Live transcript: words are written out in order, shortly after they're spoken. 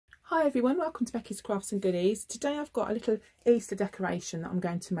Hi everyone, welcome to Becky's Crafts and Goodies. Today I've got a little Easter decoration that I'm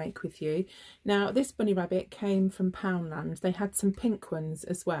going to make with you. Now this bunny rabbit came from Poundland. They had some pink ones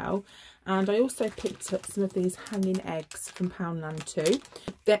as well, and I also picked up some of these hanging eggs from Poundland too.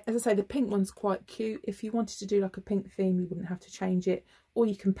 As I say, the pink one's quite cute. If you wanted to do like a pink theme, you wouldn't have to change it, or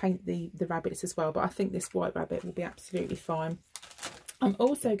you can paint the rabbits as well, but I think this white rabbit will be absolutely fine. I'm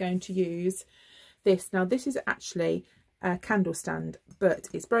also going to use this. Now this is actually a candle stand, but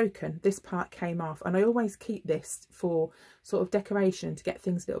it's broken. This part came off, and I always keep this for sort of decoration to get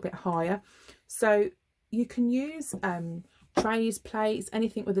things a little bit higher. So you can use trays, plates,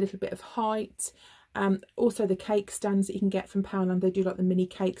 anything with a little bit of height. Also the cake stands that you can get from Poundland, they do like the mini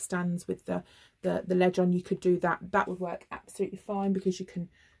cake stands with the ledge on. You could do that would work absolutely fine, because you can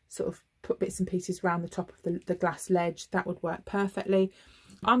sort of put bits and pieces around the top of the glass ledge. That would work perfectly.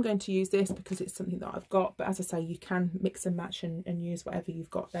 I'm going to use this because it's something that I've got, but as I say, you can mix and match and use whatever you've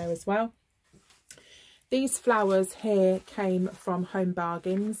got there as well. These flowers here came from Home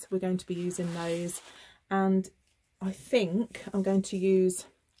Bargains. We're going to be using those, and I think I'm going to use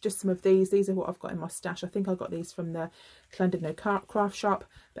just some of these. These are what I've got in my stash. I think I got these from the Llandudno craft shop,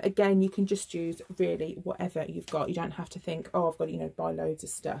 but again, you can just use really whatever you've got. You don't have to think, oh, I've got to, buy loads of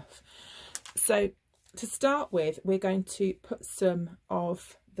stuff. So to start with, we're going to put some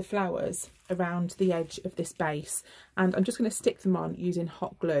of the flowers around the edge of this base, and I'm just going to stick them on using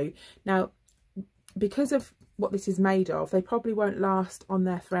hot glue. Now, because of what this is made of, they probably won't last on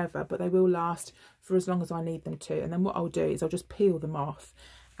there forever, but they will last for as long as I need them to. And then what I'll do is I'll just peel them off,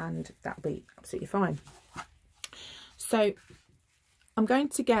 and that'll be absolutely fine. So I'm going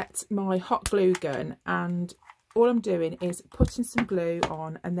to get my hot glue gun, and all I'm doing is putting some glue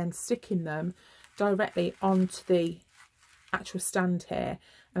on and then sticking them directly onto the actual stand here,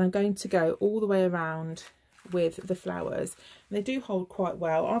 and I'm going to go all the way around with the flowers, and they do hold quite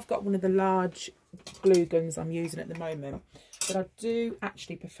well. I've got one of the large glue guns I'm using at the moment, but I do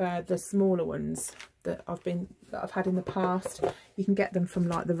actually prefer the smaller ones that I've had in the past. You can get them from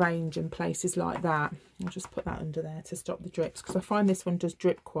like the range and places like that. I'll just put that under there to stop the drips, because I find this one does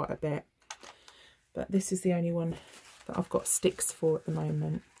drip quite a bit, but this is the only one that I've got sticks for at the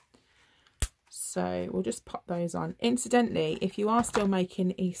moment. So we'll just pop those on. Incidentally, if you are still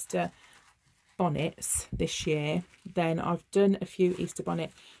making Easter bonnets this year, then I've done a few Easter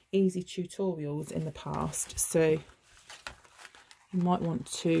bonnet easy tutorials in the past, so you might want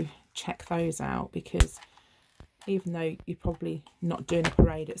to check those out, because even though you're probably not doing a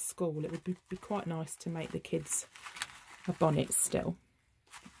parade at school, it would be quite nice to make the kids a bonnet still.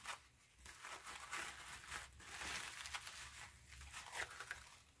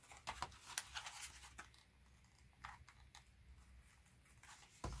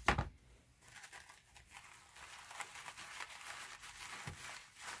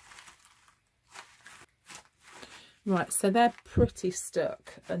 Right, so they're pretty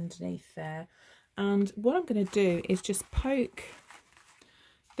stuck underneath there, and what I'm going to do is just poke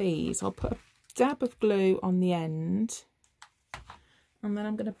these. I'll put a dab of glue on the end, and then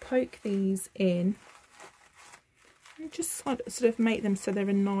I'm going to poke these in and just sort of make them so they're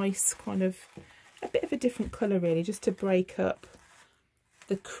a nice kind of, a bit of a different colour really, just to break up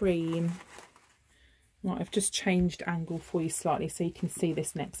the cream. Right, I've just changed angle for you slightly so you can see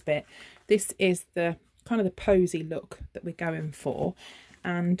this next bit. This is the kind of the posy look that we're going for,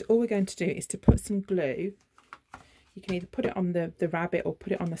 and all we're going to do is to put some glue. You can either put it on the rabbit or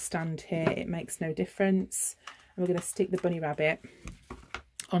put it on the stand here, it makes no difference. And we're going to stick the bunny rabbit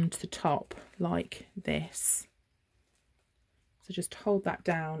onto the top like this. So just hold that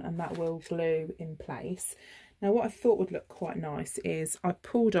down and that will glue in place. Now what I thought would look quite nice is I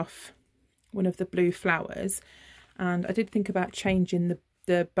pulled off one of the blue flowers, and I did think about changing the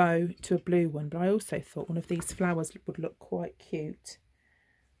bow to a blue one, but I also thought one of these flowers would look quite cute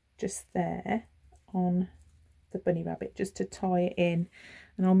just there on the bunny rabbit, just to tie it in,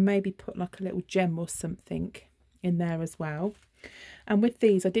 and I'll maybe put like a little gem or something in there as well. And with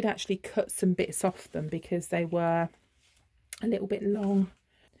these I did actually cut some bits off them because they were a little bit long.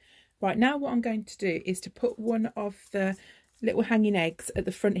 Right, now what I'm going to do is to put one of the little hanging eggs at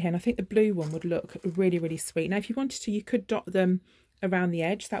the front here, and I think the blue one would look really, really sweet. Now if you wanted to, you could dot them around the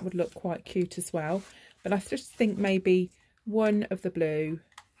edge, that would look quite cute as well, but I just think maybe one of the blue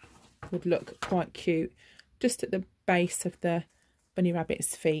would look quite cute just at the base of the bunny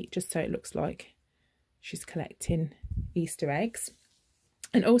rabbit's feet, just so it looks like she's collecting Easter eggs.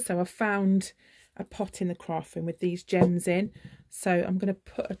 And also I found a pot in the craft room with these gems in, so I'm going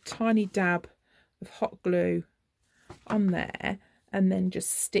to put a tiny dab of hot glue on there and then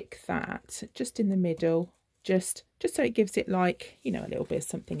just stick that just in the middle just so it gives it like, you know, a little bit of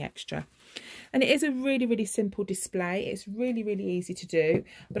something extra. And it is a really, really simple display. It's really, really easy to do,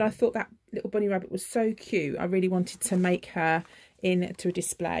 but I thought that little bunny rabbit was so cute. I really wanted to make her into a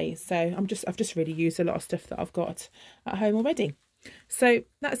display. So I've just really used a lot of stuff that I've got at home already. So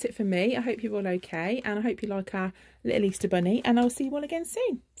that's it for me. I hope you're all okay, and I hope you like our little Easter bunny, and I'll see you all again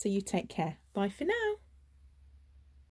soon. So you take care. Bye for now.